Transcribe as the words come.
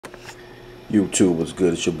YouTube, what's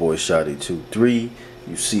good? It's your boy Shotty23.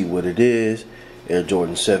 You see what it is. Air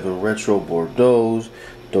Jordan 7 Retro Bordeaux.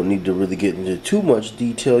 Don't need to really get into too much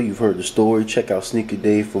detail. You've heard the story. Check out Sneaker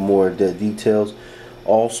Day for more in-depth details.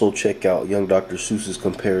 Also check out Young Dr. Seuss's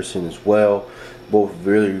comparison as well. Both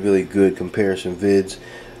really good comparison vids.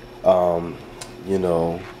 You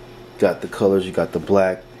know, got the colors. You got the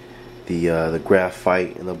black, the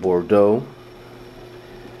graphite, and the Bordeaux.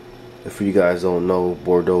 If you guys don't know,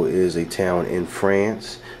 Bordeaux is a town in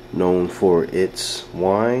France known for its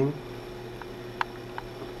wine.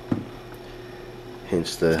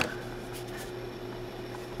 Hence the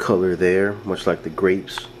color there, much like the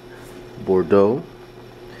grapes, Bordeaux.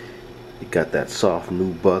 You got that soft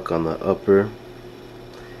nubuck on the upper,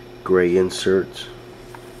 gray inserts,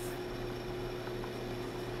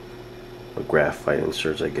 or graphite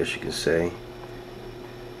inserts, I guess you can say.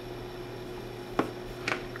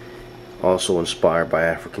 Also inspired by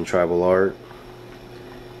African tribal art.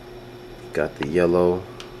 Got the yellow,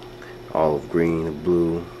 olive green, the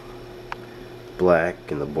blue, black,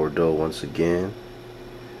 and the Bordeaux once again.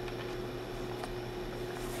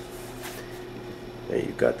 There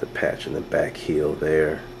you got the patch in the back heel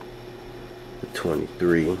there, the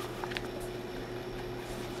 23.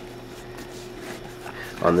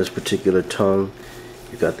 On this particular tongue,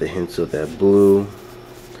 you got the hints of that blue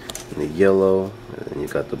and the yellow, and then you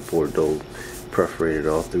got the Bordeaux perforated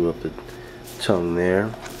all throughout the tongue there.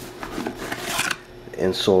 The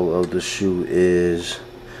insole of the shoe is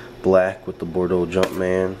black with the Bordeaux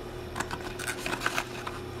Jumpman.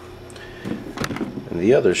 And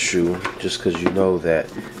the other shoe, just because you know that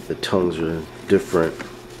the tongues are different,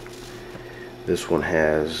 this one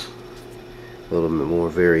has a little bit more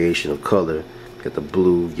variation of color. Got the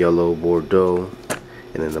blue, yellow, Bordeaux,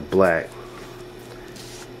 and then the black.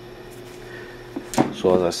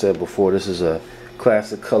 So as I said before, this is a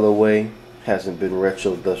classic colorway. Hasn't been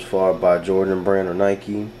retro thus far by Jordan brand or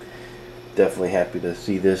Nike. Definitely happy to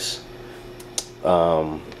see this.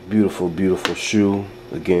 Beautiful shoe.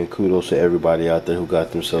 Again, kudos to everybody out there who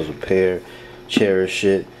got themselves a pair. Cherish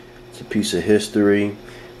it. It's a piece of history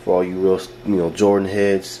for all you real, Jordan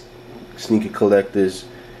heads, sneaker collectors.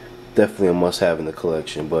 Definitely a must-have in the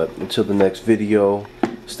collection. But until the next video,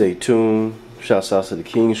 stay tuned. Shouts out to the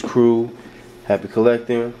King's crew. Happy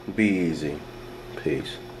collecting. Be easy.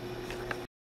 Peace.